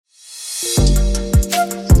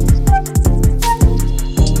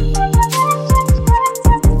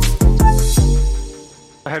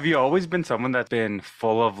you always been someone that's been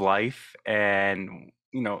full of life and,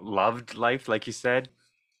 loved life, like you said?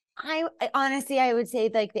 Honestly, I would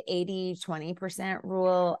say like the 80-20%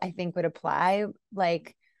 rule, I think would apply.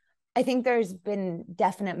 Like, I think there's been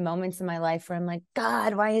definite moments in my life where I'm like,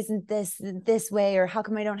 God, why isn't this way? Or how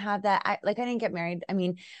come I don't have that? I didn't get married. I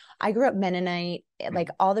mean, I grew up Mennonite. Like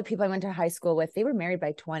Mhm. all the people I went to high school with, they were married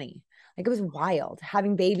by 20. Like it was wild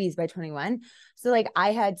having babies by 21. So like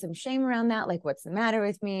I had some shame around that. Like, what's the matter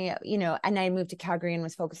with me? And I moved to Calgary and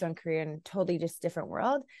was focused on career and totally just different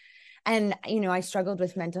world. And I struggled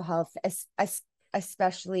with mental health,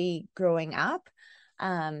 especially growing up.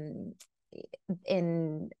 Um,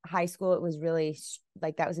 in high school, it was really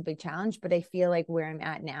like that was a big challenge. But I feel like where I'm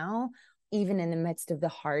at now, even in the midst of the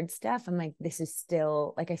hard stuff, I'm like, this is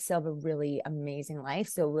still like I still have a really amazing life.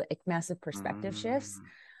 So like massive perspective shifts. Mm.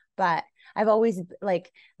 But I've always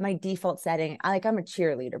like my default setting, I'm a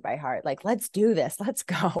cheerleader by heart. Like, let's do this, let's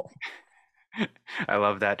go. I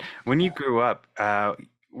love that. When you grew up,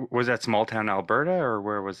 was that small town Alberta or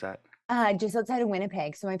where was that? Just outside of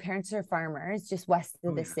Winnipeg. So my parents are farmers just west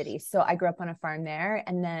of Oh, the yes. city. So I grew up on a farm there.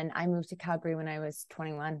 And then I moved to Calgary when I was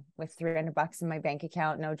 21 with $300 in my bank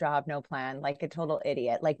account, no job, no plan, like a total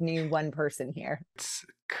idiot, like knew one person here. It's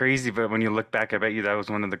crazy, but when you look back, I bet you that was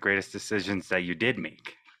one of the greatest decisions that you did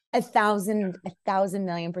make. A thousand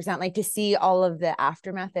million percent. Like to see all of the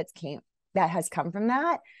aftermath that has come from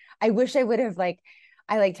that. I wish I would have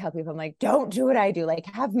I like tell people, I'm like, don't do what I do. Like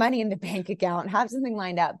have money in the bank account, have something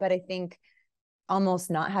lined up. But I think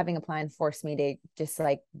almost not having a plan forced me to just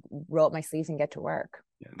like roll up my sleeves and get to work.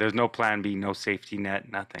 Yeah, there's no plan B, no safety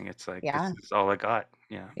net, nothing. It's like, this Yeah. is all I got.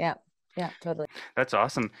 Yeah, Yeah. Yeah. Totally. that's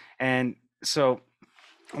awesome. And so,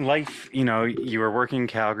 life, you were working in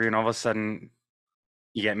Calgary and all of a sudden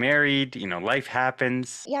you get married, life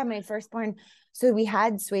happens. Yeah. My firstborn. So we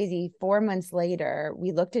had Swayze 4 months later.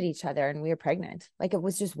 We looked at each other and we were pregnant. Like it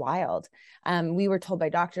was just wild. We were told by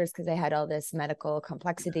doctors because I had all this medical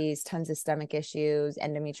complexities, tons of stomach issues,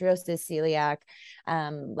 endometriosis, celiac,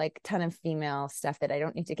 like ton of female stuff that I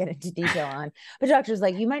don't need to get into detail on. But doctors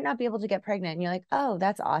like, you might not be able to get pregnant. And you're like, oh,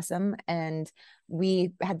 that's awesome. And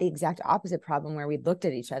we had the exact opposite problem where we looked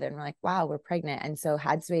at each other and we're like, wow, we're pregnant. And so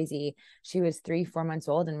had Swayze, she was 3, 4 months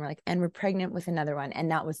old, and we're like, and we're pregnant with another one.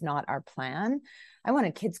 And that was not our plan. I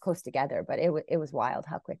wanted kids close together, but it was wild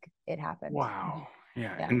how quick it happened. Wow.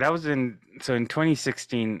 Yeah. Yeah. And that was in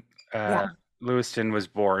 2016, Yeah. Lewiston was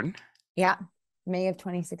born. Yeah. May of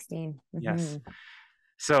 2016. Yes. Mm-hmm.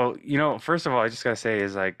 So, first of all, I just gotta say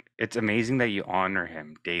is like it's amazing that you honor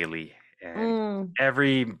him daily and Mm,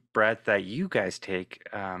 every breath that you guys take,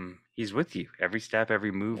 he's with you every step,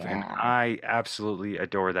 every move, and yeah. I absolutely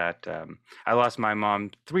adore that. I lost my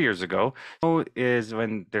mom 3 years ago. So is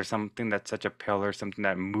when there's something that's such a pillar, something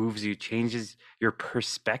that moves you, changes your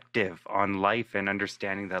perspective on life and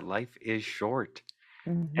understanding that life is short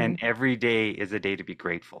Mm-hmm. and every day is a day to be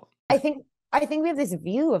grateful. I think I think we have this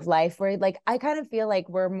view of life where like I kind of feel like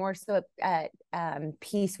we're more so at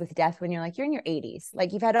peace with death when you're in your 80s.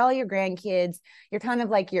 Like you've had all your grandkids, you're kind of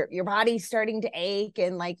like your body's starting to ache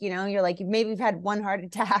and like you're like maybe you've had one heart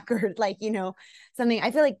attack or like something.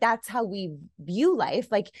 I feel like that's how we view life.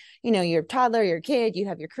 Like you're a toddler, you're a kid, you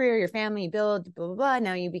have your career, your family, you build blah blah blah.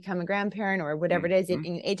 Now you become a grandparent or whatever it is, Mhm.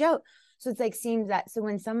 and you age out. So it's like seems that so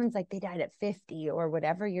when someone's like they died at 50 or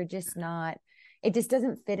whatever, you're just not it just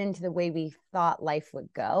doesn't fit into the way we thought life would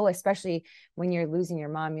go, especially when you're losing your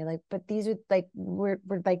mom. You're like, but these are like, we're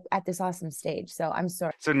like at this awesome stage. So I'm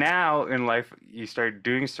sorry. So now in life, you start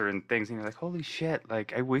doing certain things and you're like, holy shit,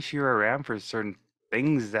 like I wish you were around for certain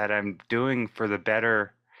things that I'm doing for the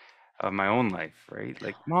better of my own life, right?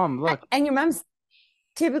 Like, mom, look. And your mom's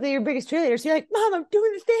typically your biggest cheerleader. So you're like, mom, I'm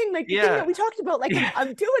doing the thing, like the thing Yeah, that we talked about, like yeah,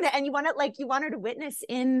 I'm doing it. And you want her to witness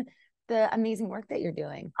in the amazing work that you're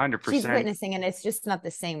doing. She's 100%. witnessing and it's just not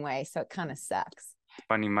the same way. So it kind of sucks.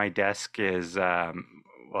 Funny, my desk is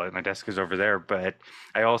over there, but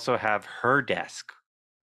I also have her desk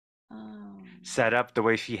Oh, set up the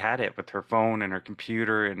way she had it with her phone and her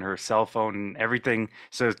computer and her cell phone and everything.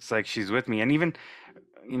 So it's like she's with me. And even,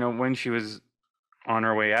 when she was on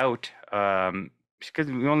our way out, because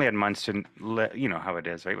we only had months to let you know how it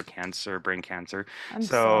is, right, with cancer, brain cancer. I'm So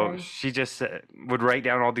sorry. she just would write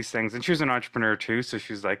down all these things, and she was an entrepreneur too. So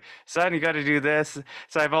she was like, "Son, you got to do this."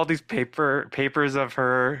 So I have all these papers of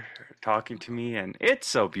her talking to me, and it's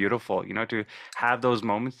so beautiful, to have those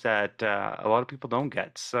moments that a lot of people don't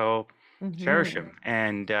get. So cherish Mm-hmm. them,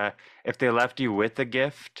 and if they left you with a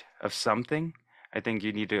gift of something, I think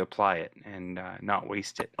you need to apply it and not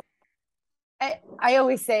waste it. I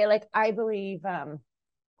always say, like, I believe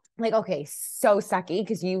like, okay, so sucky,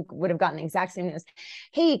 because you would have gotten the exact same news.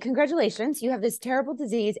 Hey, congratulations, you have this terrible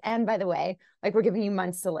disease. And by the way, like, we're giving you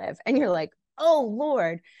months to live. And you're like, oh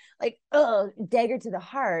Lord, like, oh, dagger to the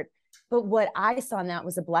heart. But what I saw in that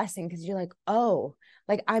was a blessing, because you're like, oh,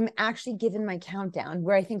 like, I'm actually given my countdown,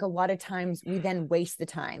 where I think a lot of times we then waste the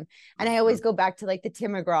time. And I Hmm. always go back to like the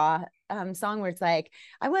Tim McGraw song where it's like,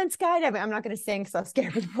 I went skydiving. I'm not going to sing because I'll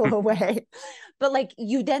scare people away. But like,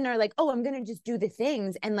 you then are like, oh, I'm going to just do the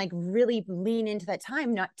things and like really lean into that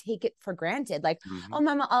time, not take it for granted. Like, Hmm. oh,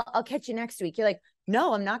 mama, I'll catch you next week. You're like,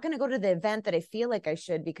 no, I'm not going to go to the event that I feel like I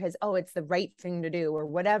should because, oh, it's the right thing to do or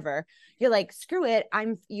whatever. You're like, screw it.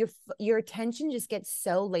 Your attention just gets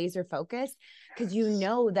so laser focused because you Yes.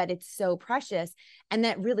 know that it's so precious. And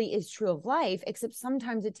that really is true of life, except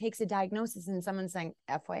sometimes it takes a diagnosis and someone saying,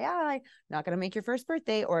 FYI, not going to make your first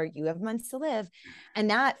birthday, or you have months to live. And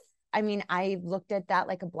that, I mean, I looked at that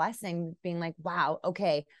like a blessing, being like, wow,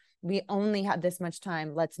 okay, we only have this much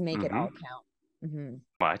time. Let's make it Hmm. all count. Mm-hmm.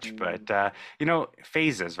 Much, but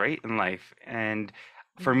phases, right, in life. And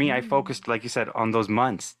for me, I Mm-hmm. focused, like you said, on those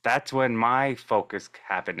months. That's when my focus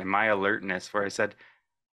happened and my alertness, where I said,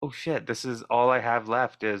 "Oh shit, this is all I have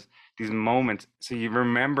left is these moments." So you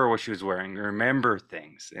remember what she was wearing, you remember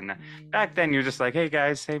things, and back then you're just like, "Hey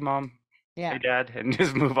guys, hey mom, hey Yeah. dad," and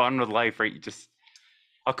just move on with life, right? You just,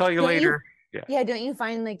 I'll call you Don't you, later. Yeah. yeah, don't you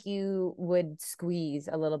find like you would squeeze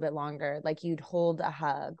a little bit longer? Like you'd hold a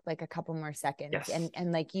hug like a couple more seconds, Yes.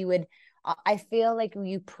 and like you would, I feel like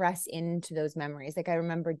you press into those memories. Like I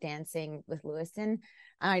remember dancing with Lewiston,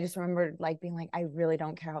 and I just remember like being like, I really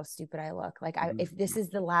don't care how stupid I look. Like, if this Mhm. is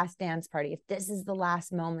the last dance party, if this is the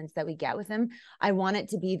last moments that we get with him, I want it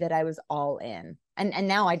to be that I was all in. And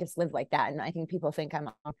now I just live like that. And I think people think I'm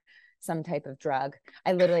on some type of drug.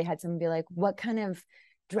 I literally had someone be like, what kind of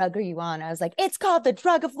drug are you on? I was like, it's called the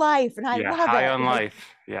drug of life, and I Yeah, love high it. on Like,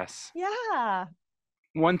 life. Yes. yeah.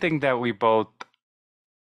 One thing that we both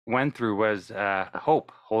went through was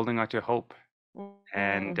hope, holding on to hope,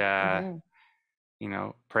 and Mm-hmm.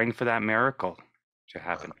 praying for that miracle to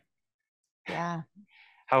happen. Yeah.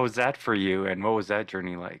 How was that for you, and what was that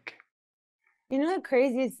journey like? You know the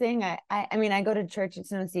craziest thing? I mean, I go to church,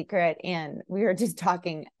 it's no secret. And we were just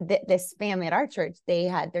talking, this family at our church, they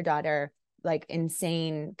had their daughter like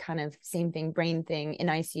insane, kind of same thing, brain thing, in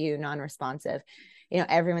ICU, non-responsive.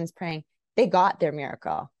 Everyone's praying. They got their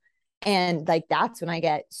miracle. And like that's when I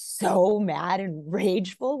get so mad and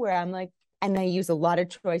rageful, where I'm like, and I use a lot of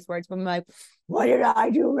choice words, but I'm like, what did I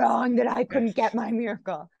do wrong that I couldn't get Yes. my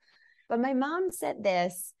miracle? But my mom said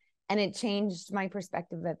this, and it changed my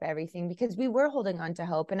perspective of everything, because we were holding on to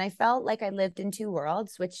hope. And I felt like I lived in two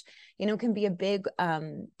worlds, which, can be a big,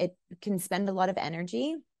 it can spend a lot of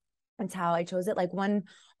energy. That's how I chose it. Like, one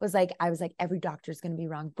was like, I was like, every doctor is going to be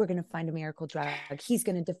wrong. We're going to find a miracle drug. He's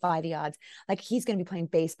going to defy the odds. Like, he's going to be playing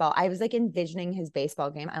baseball. I was like envisioning his baseball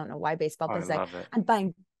game. I don't know why baseball, Oh, but I it's like, love it.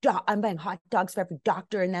 I'm buying hot dogs for every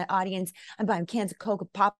doctor in that audience. I'm buying cans of Coke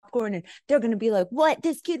and popcorn, and they're going to be like, what?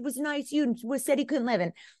 This kid was in ICU and was said he couldn't live.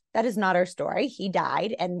 And that is not our story. He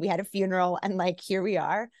died, and we had a funeral, and like, here we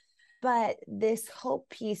are. But this hope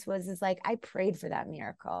piece is like, I prayed for that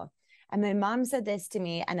miracle. And my mom said this to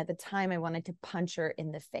me. And at the time, I wanted to punch her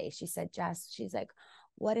in the face. She said, Jess, she's like,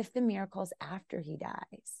 what if the miracle's after he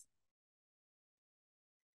dies?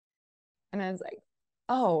 And I was like,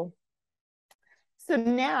 oh, so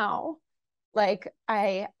now, like,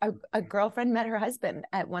 a girlfriend met her husband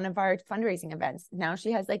at one of our fundraising events. Now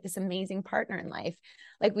she has like this amazing partner in life.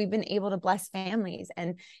 Like, we've been able to bless families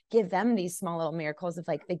and give them these small little miracles of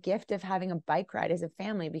like the gift of having a bike ride as a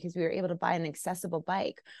family, because we were able to buy an accessible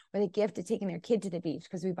bike, or the gift of taking their kid to the beach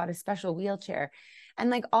because we bought a special wheelchair. And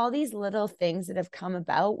like all these little things that have come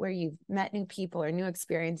about where you've met new people or new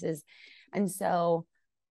experiences. And so,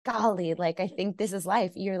 golly, like, I think this is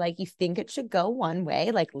life. You're like, you think it should go one way,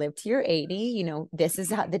 like live to your 80, this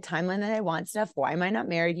is how the timeline that I want stuff. Why am I not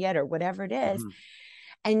married yet, or whatever it is? Mhm.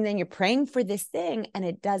 And then you're praying for this thing and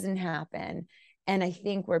it doesn't happen. And I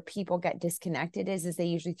think where people get disconnected is they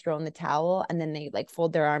usually throw in the towel, and then they like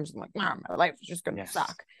fold their arms and like, nah, my life is just gonna Yes.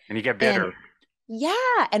 suck. And you get And bitter.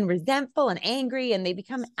 yeah, and resentful and angry, and they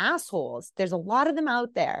become assholes. There's a lot of them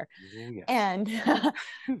out there. Oh, yes.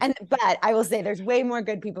 And but I will say there's way more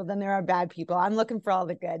good people than there are bad people. I'm looking for all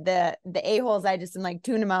the good. The a-holes, I just am like,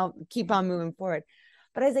 tune them out, keep on moving forward.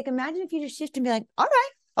 But I was like, imagine if you just shift and be like, all right,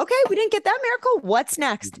 okay, we didn't get that miracle, what's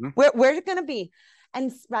next? Hmm. Where's it gonna be?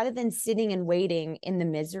 And rather than sitting and waiting in the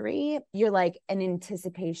misery, you're like an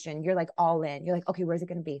anticipation. You're like all in. You're like, okay, where's it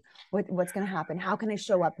gonna be? What's gonna happen? How can I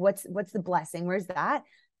show up? What's the blessing? Where's that?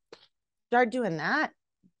 Start doing that.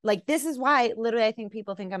 Like, this is why literally I think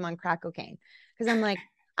people think I'm on crack cocaine, because I'm like,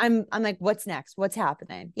 I'm like, what's next? What's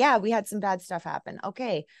happening? Yeah, we had some bad stuff happen.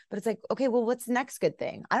 Okay. But it's like, okay, well, what's the next good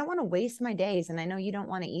thing? I don't want to waste my days. And I know you don't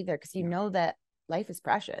want to either, because you No. know that life is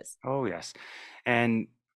precious. Oh, yes. And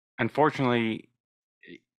unfortunately,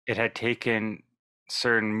 it had taken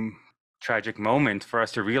certain tragic moments for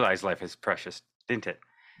us to realize life is precious, didn't it?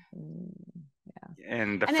 Mm, yeah.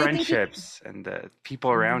 And the And I think he, friendships and the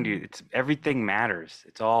people around you, mm, it's everything matters.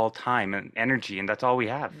 It's all time and energy, and that's all we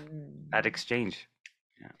have. That mm. exchange.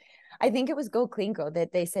 Yeah. I think it was Go Clean Go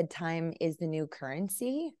that they said time is the new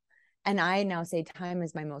currency. And I now say time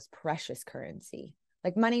is my most precious currency.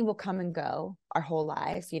 Like money will come and go our whole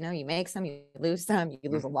lives. You know, you make some, you lose some, you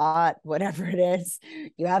lose a Mhm. lot, whatever it is.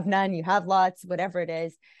 You have none, you have lots, whatever it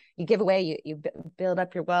is. You give away, you build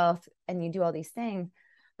up your wealth and you do all these things.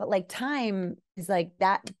 But like time is like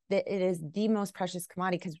that it is the most precious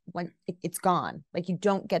commodity, because when it's gone, like you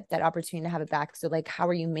don't get that opportunity to have it back. So like, how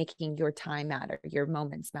are you making your time matter, your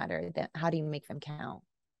moments matter? Then how do you make them count?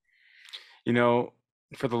 You know,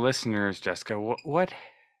 for the listeners, Jessica, what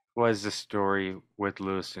was the story with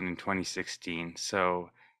Lewiston in 2016? So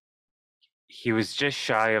he was just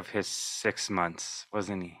shy of his 6 months,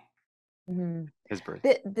 wasn't he? Mm-hmm. His birth.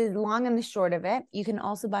 The long and the short of it, you can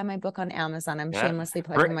also buy my book on Amazon. I'm Yeah. shamelessly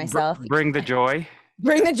plugging myself. Bring the joy.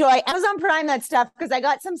 Bring the joy. Amazon Prime that stuff, because I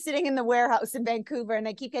got some sitting in the warehouse in Vancouver, and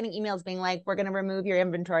I keep getting emails being like, "We're going to remove your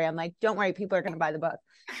inventory." I'm like, "Don't worry, people are going to buy the book.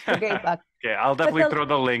 It's a great book." Okay, I'll But definitely throw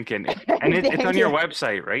the link in. And it's thank on your you.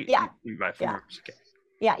 website, right? Yeah, You buy it from yeah, your website. Okay.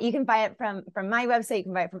 yeah. You can buy it from my website. You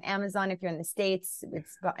can buy it from Amazon if you're in the States.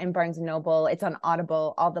 It's in Barnes and Noble. It's on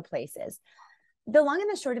Audible. All the places. The long and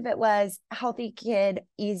the short of it was healthy kid,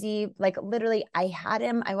 easy. Like literally, I had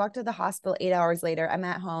him. I walked to the hospital 8 hours later. I'm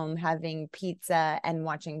at home having pizza and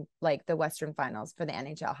watching like the Western finals for the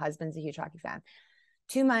NHL. Husband's a huge hockey fan.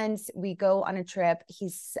 2 months, we go on a trip.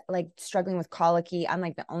 He's like struggling with colicky. I'm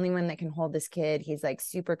like the only one that can hold this kid. He's like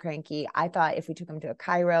super cranky. I thought if we took him to a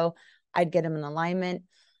chiro, I'd get him in alignment.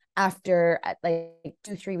 After like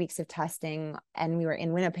 2, 3 weeks of testing, and we were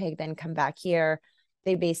in Winnipeg, then come back here,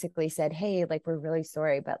 they basically said, hey, like, we're really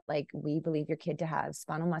sorry, but like, we believe your kid to have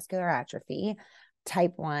spinal muscular atrophy,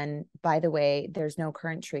 type 1. By the way, there's no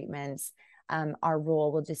current treatments. Our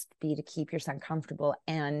role will just be to keep your son comfortable,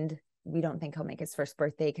 and we don't think he'll make his first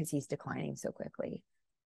birthday because he's declining so quickly.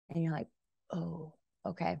 And you're like, oh,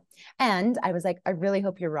 okay. And I was like, I really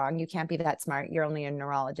hope you're wrong. You can't be that smart. You're only a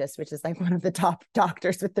neurologist, which is like one of the top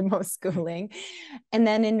doctors with the most schooling. And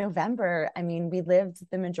then in November, I mean, we lived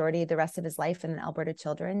the majority, the rest of his life in Alberta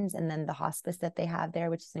Children's, and then the hospice that they have there,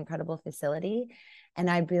 which is an incredible facility. And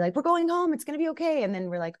I'd be like, we're going home. It's going to be okay. And then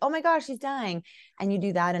we're like, oh my gosh, he's dying. And you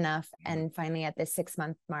do that enough. And finally at this 6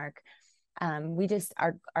 month mark, we just,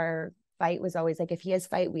 our fight was always like, if he has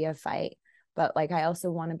fight, we have fight. But like, I also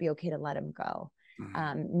want to be okay to let him go.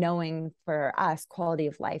 Mhm. Knowing for us, quality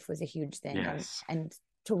of life was a huge thing. Yes, And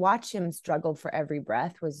to watch him struggle for every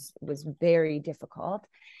breath was very difficult.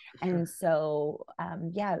 for And sure. so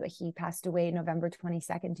yeah, he passed away November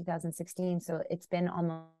 22nd, 2016. So it's been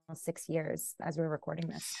almost 6 years as we're recording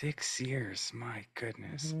this. 6 years, my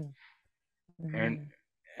goodness. Mm-hmm. And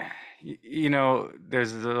Mm-hmm. you know,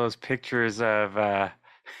 there's those pictures of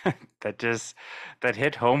that just that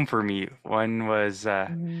hit home for me. One was I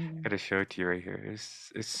Mm-hmm. gotta show it to you right here.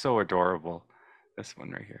 It's so adorable. This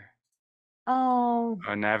one right here. Oh,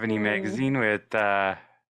 On Avenue mm, magazine with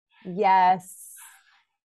yes.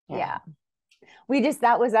 oh, Yeah. We just,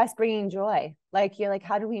 that was us bringing joy. Like, you're like,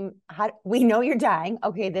 how we know you're dying,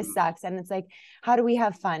 okay, this sucks, and it's like, how do we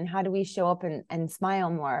have fun, how do we show up and smile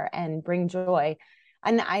more and bring joy?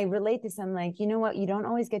 And I relate this, I'm like, you know what, you don't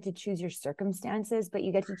always get to choose your circumstances, but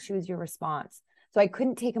you get to choose your response. So I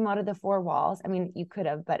couldn't take him out of the four walls. I mean, you could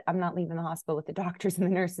have, but I'm not leaving the hospital with the doctors and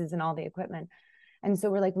the nurses and all the equipment. And so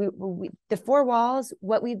we're like, the four walls,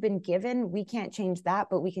 what we've been given, we can't change that,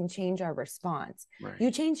 but we can change our response. right. You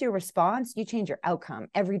change your response, you change your outcome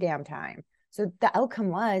every damn time. So the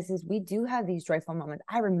outcome is we do have these joyful moments.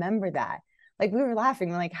 I remember that. Like, we were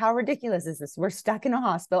laughing, we're like, how ridiculous is this? We're stuck in a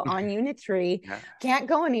hospital on unit 3, Yeah. can't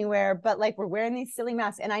go anywhere, but like, we're wearing these silly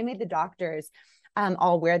masks. And I made the doctors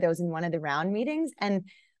all wear those in one of the round meetings. And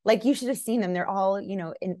like, you should have seen them. They're all,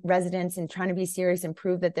 in residence and trying to be serious and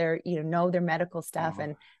prove that they're, know their medical stuff. Oh.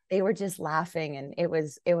 And they were just laughing, and it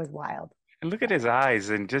was wild. And look at his eyes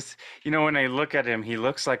and just when I look at him, he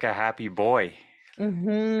looks like a happy boy.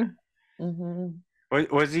 Mm-hmm.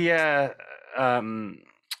 Mm-hmm. Was he um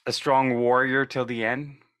a strong warrior till the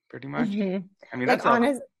end, pretty much? Mm-hmm. I mean, Like, that's all.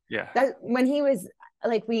 honest, Yeah. that when he was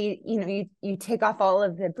like, you take off all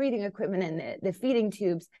of the breathing equipment and the feeding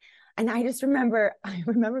tubes. And I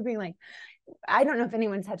remember being like, I don't know if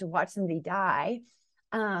anyone's had to watch somebody die.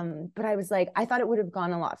 But I was like, I thought it would have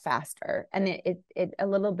gone a lot faster. And it a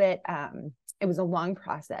little bit, it was a long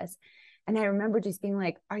process. And I remember just being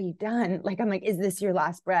like, are you done? Like, I'm like, is this your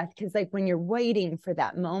last breath? Because like when you're waiting for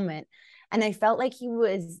that moment, and I felt like he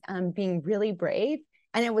was being really brave.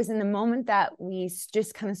 And it was in the moment that we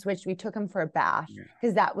just kind of switched. We took him for a bath Yeah.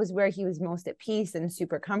 because that was where he was most at peace and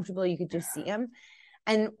super comfortable. You could just see Yeah. him.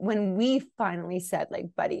 And when we finally said, like,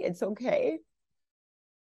 buddy, it's okay,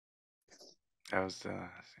 That was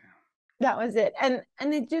that was it. And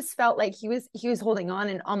it just felt like he was holding on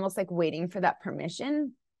and almost like waiting for that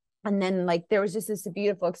permission. And then like there was just this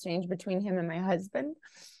beautiful exchange between him and my husband.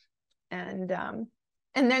 And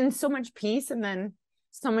then so much peace, and then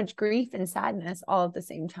so much grief and sadness all at the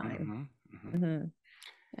same time. hmm hmm Mm-hmm.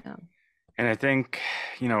 Yeah. And I think,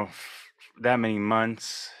 that many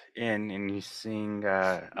months in and you seeing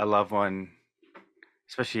a loved one,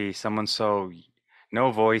 especially someone so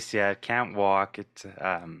no voice yet, can't walk, it's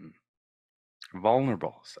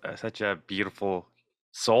vulnerable, such a beautiful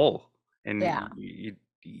soul, and Yeah.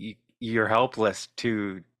 you're helpless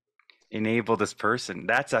to enable this person.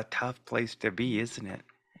 That's a tough place to be, isn't it?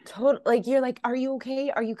 Total, like you're like, are you okay?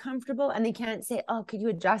 Are you comfortable? And they can't say, oh, could you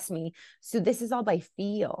adjust me? So this is all by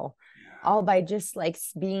feel, all by just like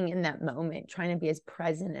being in that moment, trying to be as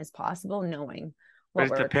present as possible, knowing But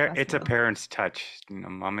what we're it's expressing a with. parent's touch,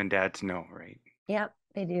 mom and dads know, right? Yep,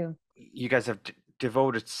 they do. You guys have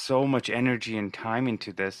devoted so much energy and time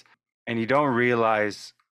into this, and you don't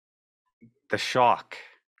realize the shock,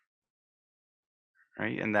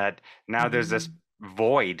 right? And that now there's this Mm-hmm.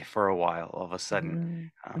 void for a while, all of a sudden.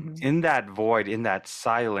 Mm-hmm. Mm-hmm. In that void, in that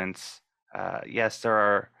silence, yes, there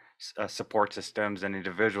are support systems and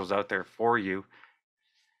individuals out there for you,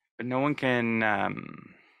 but no one can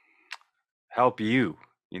help you.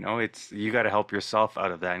 It's you got to help yourself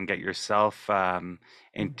out of that and get yourself Mm-hmm.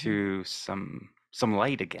 into some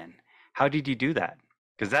light again. How did you do that?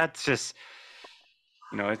 Because that's just,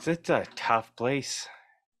 it's a tough place.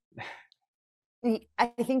 I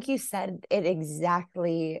think you said it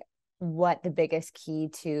exactly, what the biggest key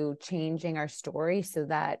to changing our story so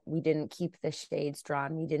that we didn't keep the shades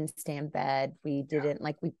drawn, we didn't stay in bed, we didn't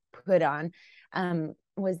like we put on,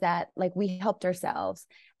 was that like we helped ourselves.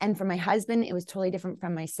 And for my husband it was totally different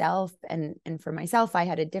from myself, and for myself I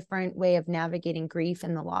had a different way of navigating grief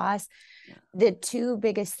and the loss. Yeah. The two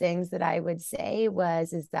biggest things that I would say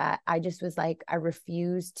is that I just was like, I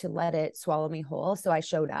refused to let it swallow me whole, so I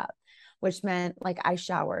showed up, which meant like I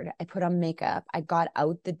showered, I put on makeup, I got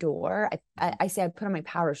out the door. I say I put on my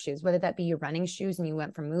power shoes, whether that be your running shoes and you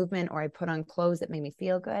went for movement, or I put on clothes that made me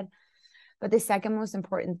feel good. But the second most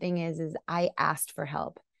important thing is I asked for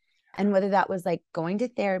help. And whether that was like going to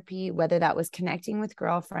therapy, whether that was connecting with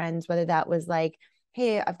girlfriends, whether that was like,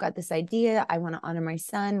 hey, I've got this idea, I want to honor my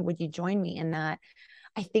son, would you join me in that?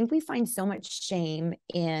 I think we find so much shame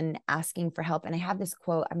in asking for help. And I have this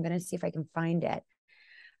quote, I'm going to see if I can find it,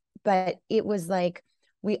 but it was like,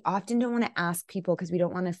 we often don't want to ask people because we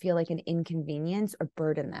don't want to feel like an inconvenience or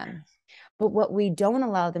burden them. But what we don't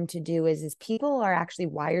allow them to do is people are actually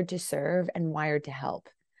wired to serve and wired to help.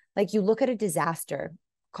 Like you look at a disaster,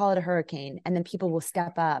 call it a hurricane, and then people will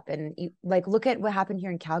step up. And you, like, look at what happened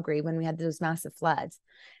here in Calgary when we had those massive floods.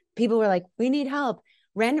 People were like, we need help.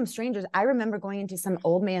 Random strangers. I remember going into some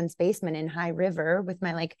old man's basement in High River with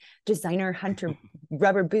my like designer hunter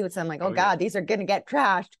rubber boots. I'm like, oh Oh yeah. God, these are going to get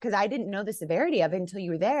trashed, because I didn't know the severity of it until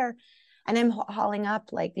you were there. And I'm hauling up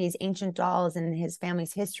like these ancient dolls and his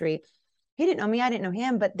family's history. He didn't know me, I didn't know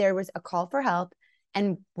him, but there was a call for help.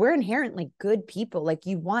 And we're inherently good people. Like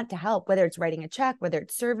you want to help, whether it's writing a check, whether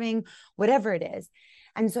it's serving, whatever it is.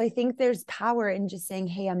 And so I think there's power in just saying,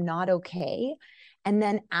 hey, I'm not okay. And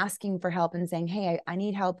then asking for help and saying, hey, I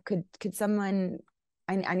need help. Could someone,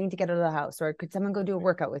 I need to get out of the house, or could someone go do a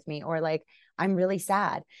workout with me? Or like, I'm really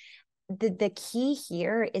sad. The key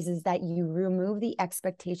here is that you remove the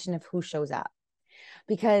expectation of who shows up,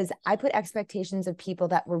 because I put expectations of people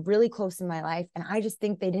that were really close in my life. And I just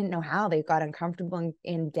think they didn't know how. They got uncomfortable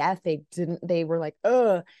in death. They were like,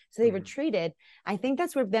 oh, so they Mhm. retreated. I think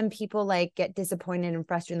that's where then people like get disappointed and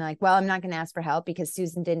frustrated. And they're like, well, I'm not going to ask for help because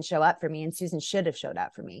Susan didn't show up for me, and Susan should have showed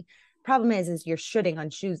up for me. Problem is you're shitting on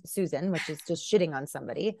Susan, which is just shitting on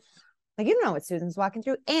somebody. Like, you don't know what Susan's walking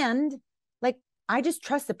through. And like, I just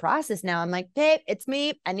trust the process now. I'm like, hey, it's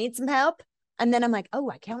me. I need some help. And then I'm like, oh,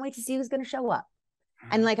 I can't wait to see who's going to show up.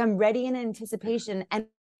 And like I'm ready in anticipation. And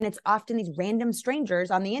it's often these random strangers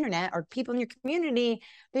on the internet or people in your community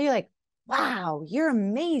that you're like, wow, you're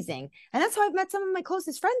amazing. And that's how I've met some of my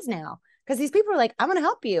closest friends now, because these people are like, I want to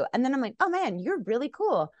help you. And then I'm like, oh man, you're really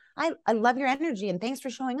cool. I love your energy and thanks for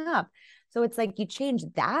showing up. So it's like you change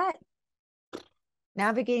that,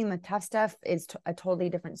 navigating the tough stuff is a totally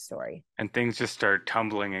different story. And things just start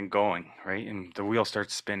tumbling and going, right? And the wheel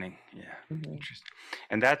starts spinning. Yeah, Mm-hmm. interesting.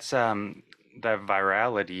 And that's the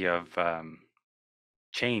virality of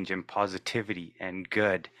change and positivity and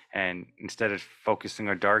good. And instead of focusing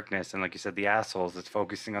on darkness and, like you said, the assholes, it's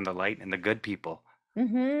focusing on the light and the good people.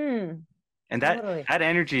 Mm-hmm. And Totally. that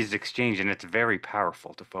energy is exchanged, and it's very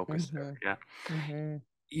powerful to focus there. Mm-hmm. Yeah. Mm-hmm.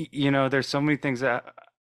 You know, there's so many things that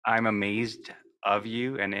I'm amazed of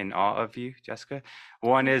you and in awe of you, Jessica.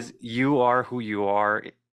 One Oh, is you are who you are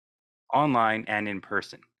online and in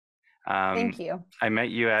person. thank Um, you. I met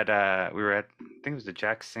you at we were at, I think it was the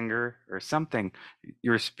Jack Singer or something.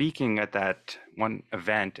 You were speaking at that one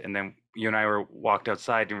event, and then you and I were walked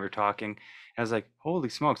outside and we were talking. And I was like, "Holy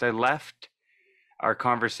smokes!" I left our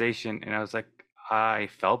conversation, and I was like, I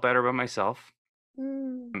felt better about myself.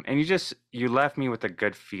 Mm. And you left me with a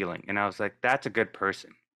good feeling, and I was like, "That's a good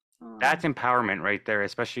person." That's Oh. empowerment right there,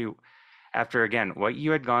 especially after, again, what you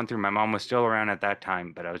had gone through. My mom was still around at that time,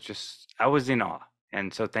 but I was in awe.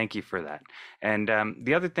 And so thank you for that. And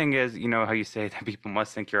the other thing is, you know how you say that people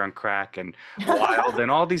must think you're on crack and wild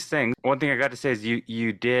and all these things. One thing I got to say is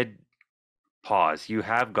you did pause. You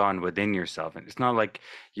have gone within yourself, and it's not like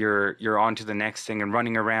you're on to the next thing and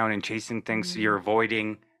running around and chasing things, so Mm-hmm. you're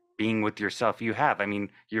avoiding being with yourself. You have. I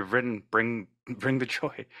mean, you've written bring the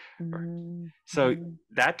joy. So Mm-hmm.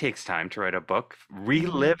 that takes time to write a book. Mm-hmm.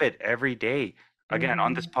 Relive it every day. Again,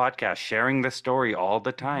 on Mm-hmm. this podcast, sharing the story all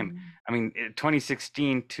the time. Mm-hmm. I mean,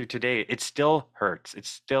 2016 to today, it still hurts. It's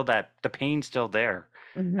still that the pain's still there.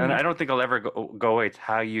 And Mm-hmm. I don't think I'll ever go away. It's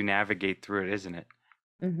how you navigate through it, isn't it?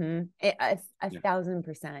 Mm-hmm. A Yeah.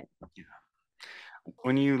 1,000%. Yeah.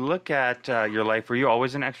 When you look at your life, were you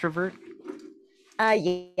always an extrovert?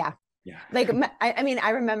 Yeah. Yeah. Like I mean, I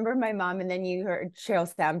remember my mom, and then you heard Sheryl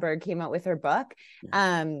Sandberg came out with her book. Yeah.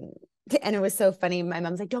 Um, and it was so funny. My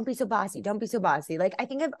mom's like, "Don't be so bossy. Don't be so bossy." Like, I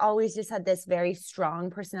think I've always just had this very strong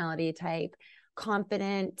personality type,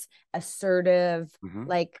 confident, assertive, Hmm.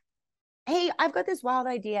 like, hey, I've got this wild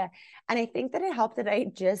idea. And I think that it helped that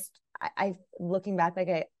I looking back,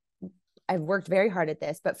 like I've worked very hard at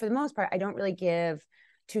this, but for the most part, I don't really give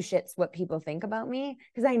two shits what people think about me,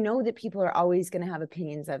 because I know that people are always going to have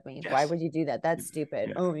opinions of me. Why Yes. would you do that? That's stupid.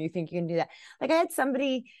 Yeah. Oh, you think you can do that? Like, I had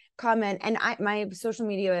somebody comment, and my social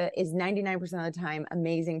media is 99% of the time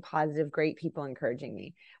amazing, positive, great people encouraging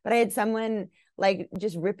me. But I had someone like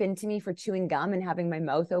just rip into me for chewing gum and having my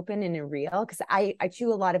mouth open in a reel, because I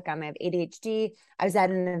chew a lot of gum. I have ADHD. I was at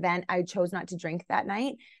an event. I chose not to drink that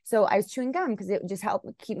night. So I was chewing gum because it just helped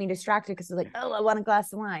keep me distracted, because it was like, oh, I want a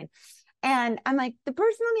glass of wine. And I'm like, the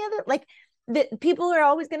person on the other, like, the people are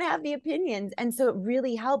always going to have the opinions. And so it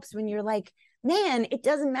really helps when you're like, man, it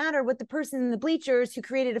doesn't matter what the person in the bleachers who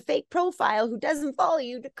created a fake profile who doesn't follow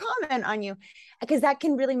you to comment on you, because that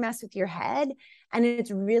can really mess with your head. And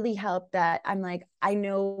it's really helped that I'm like, I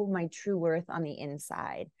know my true worth on the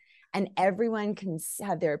inside, and everyone can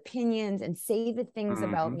have their opinions and say the things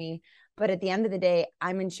about Hmm. me. But at the end of the day,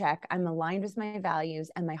 I'm in check. I'm aligned with my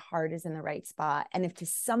values, and my heart is in the right spot. And if to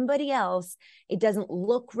somebody else it doesn't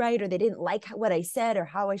look right, or they didn't like what I said or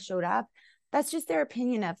how I showed up, that's just their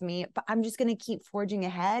opinion of me. But I'm just going to keep forging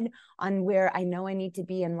ahead on where I know I need to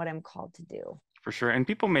be and what I'm called to do. For sure. And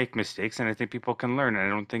people make mistakes, and I think people can learn. And I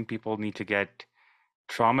don't think people need to get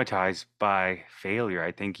traumatized by failure.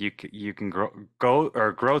 I think you can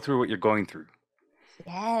grow through what you're going through.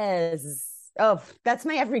 Yes. Oh, that's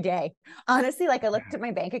my everyday. Honestly, like, I looked at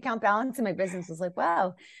my bank account balance and my business was like,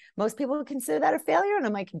 wow, most people would consider that a failure. And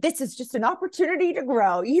I'm like, this is just an opportunity to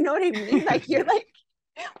grow. You know what I mean? Like, you're like,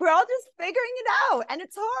 we're all just figuring it out, and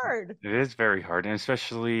it's hard. It is very hard, and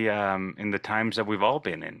especially in the times that we've all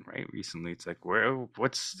been in, right? Recently, it's like,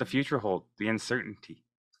 what's the future hold? The uncertainty,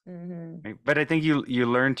 Mm-hmm. right? But I think you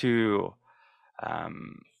learn to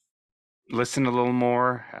um, listen a little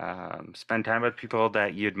more, spend time with people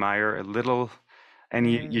that you admire a little,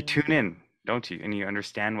 and you tune in, don't you? And you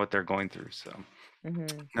understand what they're going through. So,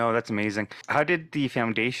 Mm-hmm. no, that's amazing. How did the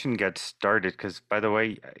foundation get started? Because, by the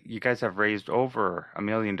way, you guys have raised over $1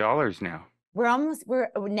 million now. We're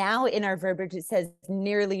now in our verbiage, it says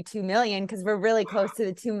nearly 2 million, because we're really close to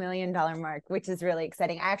the $2 million mark, which is really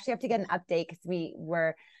exciting. I actually have to get an update,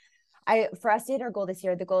 because for us to hit our goal this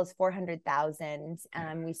year, the goal is 400,000.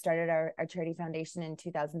 We started our charity foundation in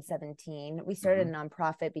 2017. We started Hmm. a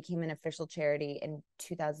nonprofit, became an official charity in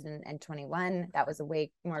 2021. That was a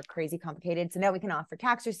way more crazy complicated. So now we can offer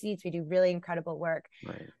tax receipts. We do really incredible work.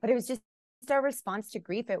 Right. But it was just our response to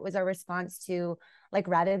grief. It was our response to Like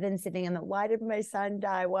rather than sitting in the why did my son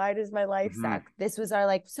die? Why does my life Hmm. suck? This was our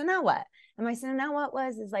like, so now what? And my son, now what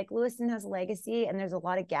was is like Lewiston has a legacy and there's a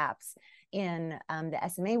lot of gaps in the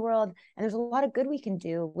SMA world. And there's a lot of good we can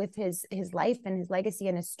do with his life and his legacy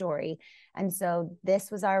and his story. And so this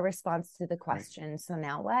was our response to the Right. question, so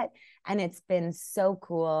now what? And it's been so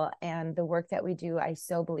cool. And the work that we do, I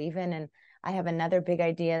so believe in. And I have another big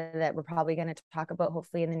idea that we're probably going to talk about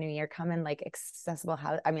hopefully in the new year coming, like accessible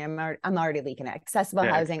house. I mean, I'm already leaking it. Accessible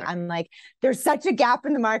Yeah, housing. exactly. I'm like, there's such a gap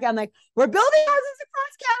in the market. I'm like, we're building houses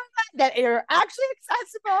across Canada that are actually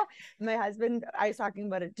accessible. My husband, I was talking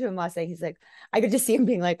about it to him last night. He's like, I could just see him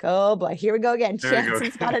being like, oh boy, here we go again. There we go.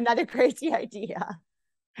 Chanson's got another crazy idea.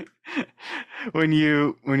 When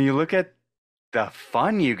you look at the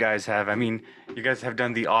fun you guys have, I mean, you guys have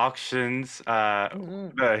done the auctions,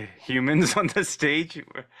 Mm-hmm. the humans on the stage.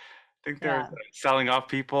 I think they're Yeah. selling off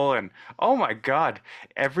people, and oh my God,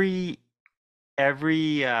 every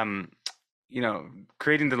you know,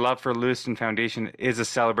 creating the Love for Lewiston Foundation is a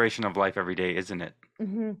celebration of life every day, isn't it?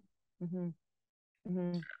 Mm-hmm. Mm-hmm.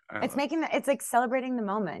 Mm-hmm. It's Uh, making it's like celebrating the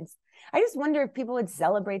moments. I just wonder if people would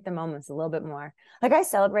celebrate the moments a little bit more. Like I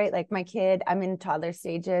celebrate like my kid, I'm in toddler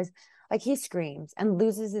stages. Like he screams and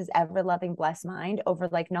loses his ever loving blessed mind over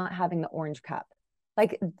like not having the orange cup.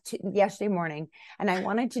 Like yesterday morning, and I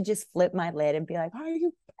wanted to just flip my lid and be like, "Are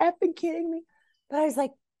you effing kidding me?" But I was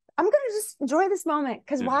like, "I'm gonna just enjoy this moment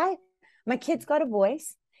because yeah. why? My kid's got a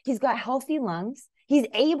voice. He's got healthy lungs. He's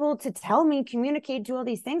able to tell me, communicate, do all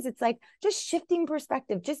these things. It's like just shifting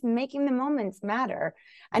perspective, just making the moments matter.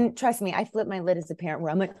 And trust me, I flip my lid as a parent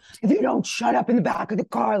where I'm like, if you don't shut up in the back of the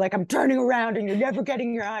car, like I'm turning around and you're never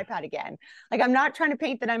getting your iPad again. Like I'm not trying to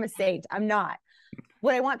paint that I'm a saint. I'm not.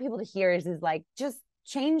 What I want people to hear is like, just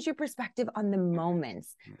change your perspective on the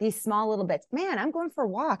moments, these small little bits. Man, I'm going for a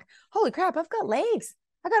walk. Holy crap, I've got legs.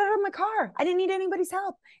 I got out of my car. I didn't need anybody's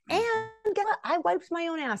help. And Mhm. guess what? I wiped my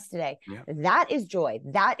own ass today. Yeah. That is joy.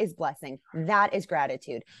 That is blessing. That is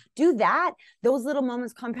gratitude. Do that. Those little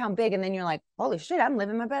moments compound big. And then you're like, holy shit, I'm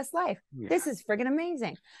living my best life. Yeah. This is friggin'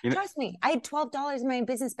 amazing. You know, Trust me, I had $12 in my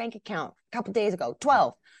business bank account a couple days ago.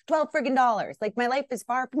 12 friggin' dollars. Like my life is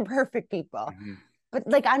far from perfect, people. mhm. But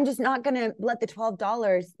like I'm just not gonna let the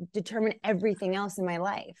 $12 determine everything else in my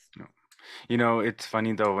life. No. You know, it's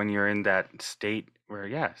funny though when you're in that state where,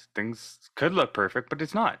 yes, things could look perfect, but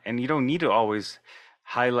it's not. And you don't need to always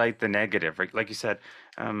highlight the negative, right? Like you said,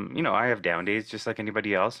 you know, I have down days just like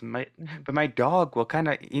anybody else. Mm-hmm. But my dog will kind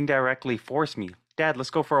of indirectly force me, Dad, let's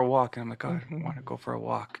go for a walk. And I'm like, oh, I don't want to Mm-hmm. go for a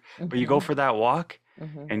walk. But you go Mm-hmm. for that walk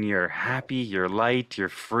Mm-hmm. and you're happy, you're light, you're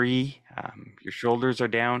free, your shoulders are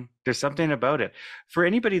down. There's something about it. For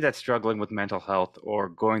anybody that's struggling with mental health or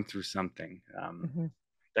going through something,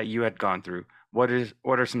 that you had gone through, what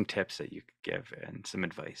are some tips that you could give and some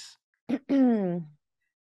advice? Mm-hmm.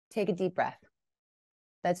 Take a deep breath.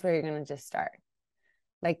 That's where you're gonna just start.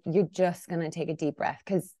 Like you're just gonna take a deep breath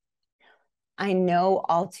because I know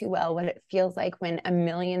all too well what it feels like when a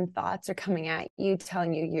million thoughts are coming at you,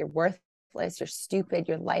 telling you you're worthless, you're stupid,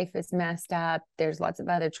 your life is messed up. There's lots of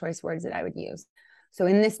other choice words that I would use. So,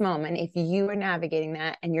 in this moment, if you are navigating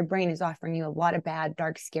that and your brain is offering you a lot of bad,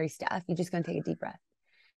 dark, scary stuff, you're just going to take a deep breath.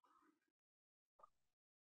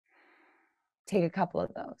 Take a couple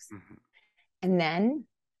of those. Mhm. And then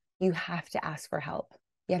you have to ask for help.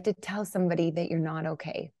 You have to tell somebody that you're not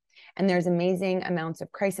okay. And there's amazing amounts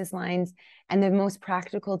of crisis lines. And the most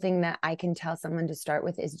practical thing that I can tell someone to start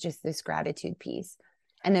with is just this gratitude piece.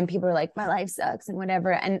 And then people are like, my life sucks and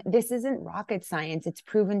whatever. And this isn't rocket science. It's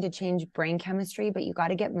proven to change brain chemistry, but you got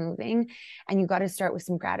to get moving and you got to start with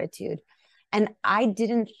some gratitude. And I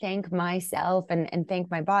didn't thank myself and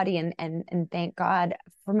thank my body and thank God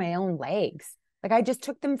for my own legs. Like I just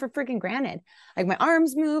took them for freaking granted. Like my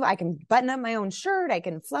arms move, I can button up my own shirt, I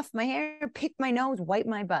can fluff my hair, pick my nose, wipe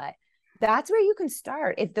my butt. That's where you can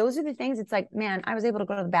start. If those are the things, it's like, man, I was able to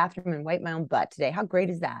go to the bathroom and wipe my own butt today. How great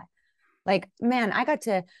is that? Like, man, I got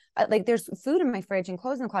to like there's food in my fridge and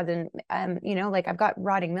clothes in the closet. And you know, like I've got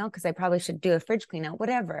rotting milk because I probably should do a fridge clean out,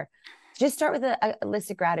 whatever. Just start with a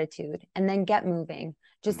list of gratitude and then get moving,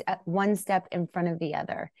 just at one step in front of the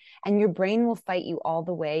other. And your brain will fight you all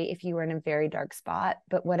the way if you are in a very dark spot.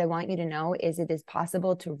 But what I want you to know is it is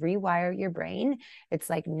possible to rewire your brain. It's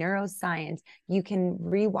like neuroscience. You can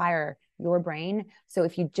rewire your brain. So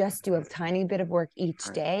if you just do a tiny bit of work each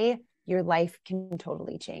Right. day, your life can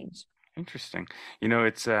totally change. Interesting. You know,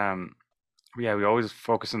 it's yeah, we always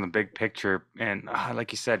focus on the big picture, and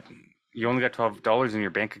like you said, you only got $12 in your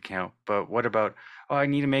bank account, but what about, oh, I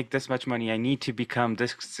need to make this much money, I need to become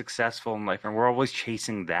this successful in life, and we're always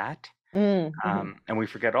chasing that, Mm-hmm. and we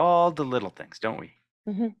forget all the little things, don't we?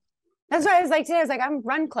 Mm-hmm. That's why I was like today. I was like, I'm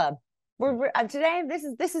run club. We're today.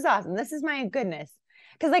 This is awesome. This is my goodness.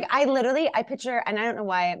 Because like I literally I picture, and I don't know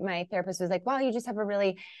why my therapist was like, "Well, you just have a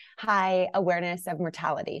really high awareness of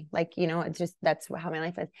mortality." Like it's just that's how my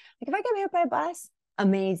life is. Like if I get hit by a bus,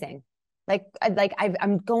 amazing.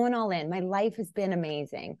 I'm going all in. My life has been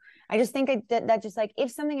amazing. I just think that just like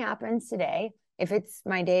if something happens today, if it's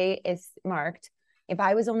my day is marked, if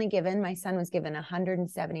I was only given, my son was given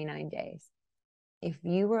 179 days. If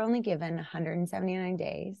you were only given 179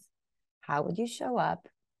 days, how would you show up?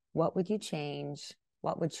 What would you change?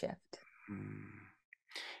 What would shift?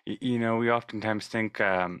 Mm. We oftentimes think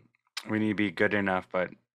we need to be good enough, but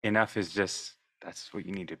enough is just that's what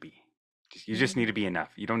you need to be. You just need to be enough.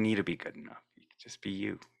 You don't need to be good enough. You can just be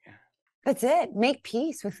you. Yeah. That's it. Make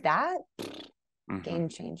peace with that. Hmm. Game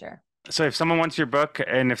changer. So if someone wants your book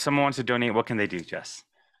and if someone wants to donate, what can they do, Jess?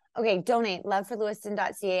 Okay, donate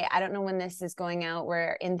loveforlewiston.ca. I don't know when this is going out.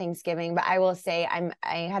 We're in Thanksgiving, but I will say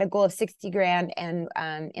I had a goal of 60 grand, and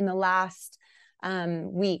in the last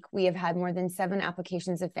week we have had more than 7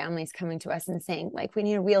 applications of families coming to us and saying like we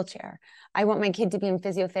need a wheelchair. I want my kid to be in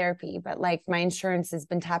physiotherapy, but like my insurance has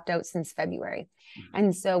been tapped out since February. Mhm.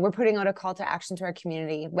 And so we're putting out a call to action to our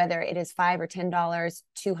community, whether it is $5 or $10,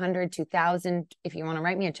 200, 2,000. If you want to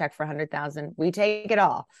write me a check for 100,000, we take it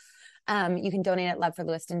all. You can donate at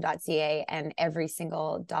loveforlewiston.ca, and every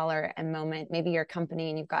single dollar and moment, maybe your company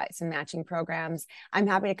and you've got some matching programs. I'm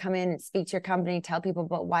happy to come in and speak to your company, tell people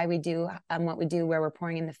about why we do what we do, where we're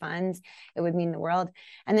pouring in the funds. It would mean the world.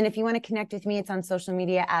 And then if you want to connect with me, it's on social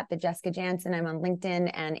media at the Jessica Janzen. I'm on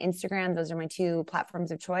LinkedIn and Instagram. Those are my 2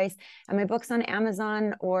 platforms of choice. And my book's on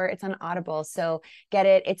Amazon or it's on Audible. So get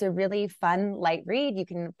it. It's a really fun, light read. You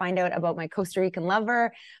can find out about my Costa Rican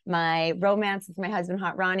lover, my romance with my husband,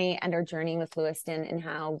 Hot Ronnie, and our journey with Lewiston and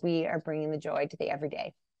how we are bringing the joy to the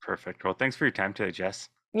everyday. Perfect. Well, thanks for your time today, Jess.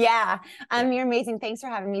 Yeah, Yeah. you're amazing. Thanks for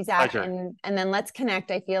having me, Zach. Pleasure. And then let's connect.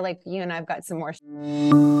 I feel like you and I've got some more.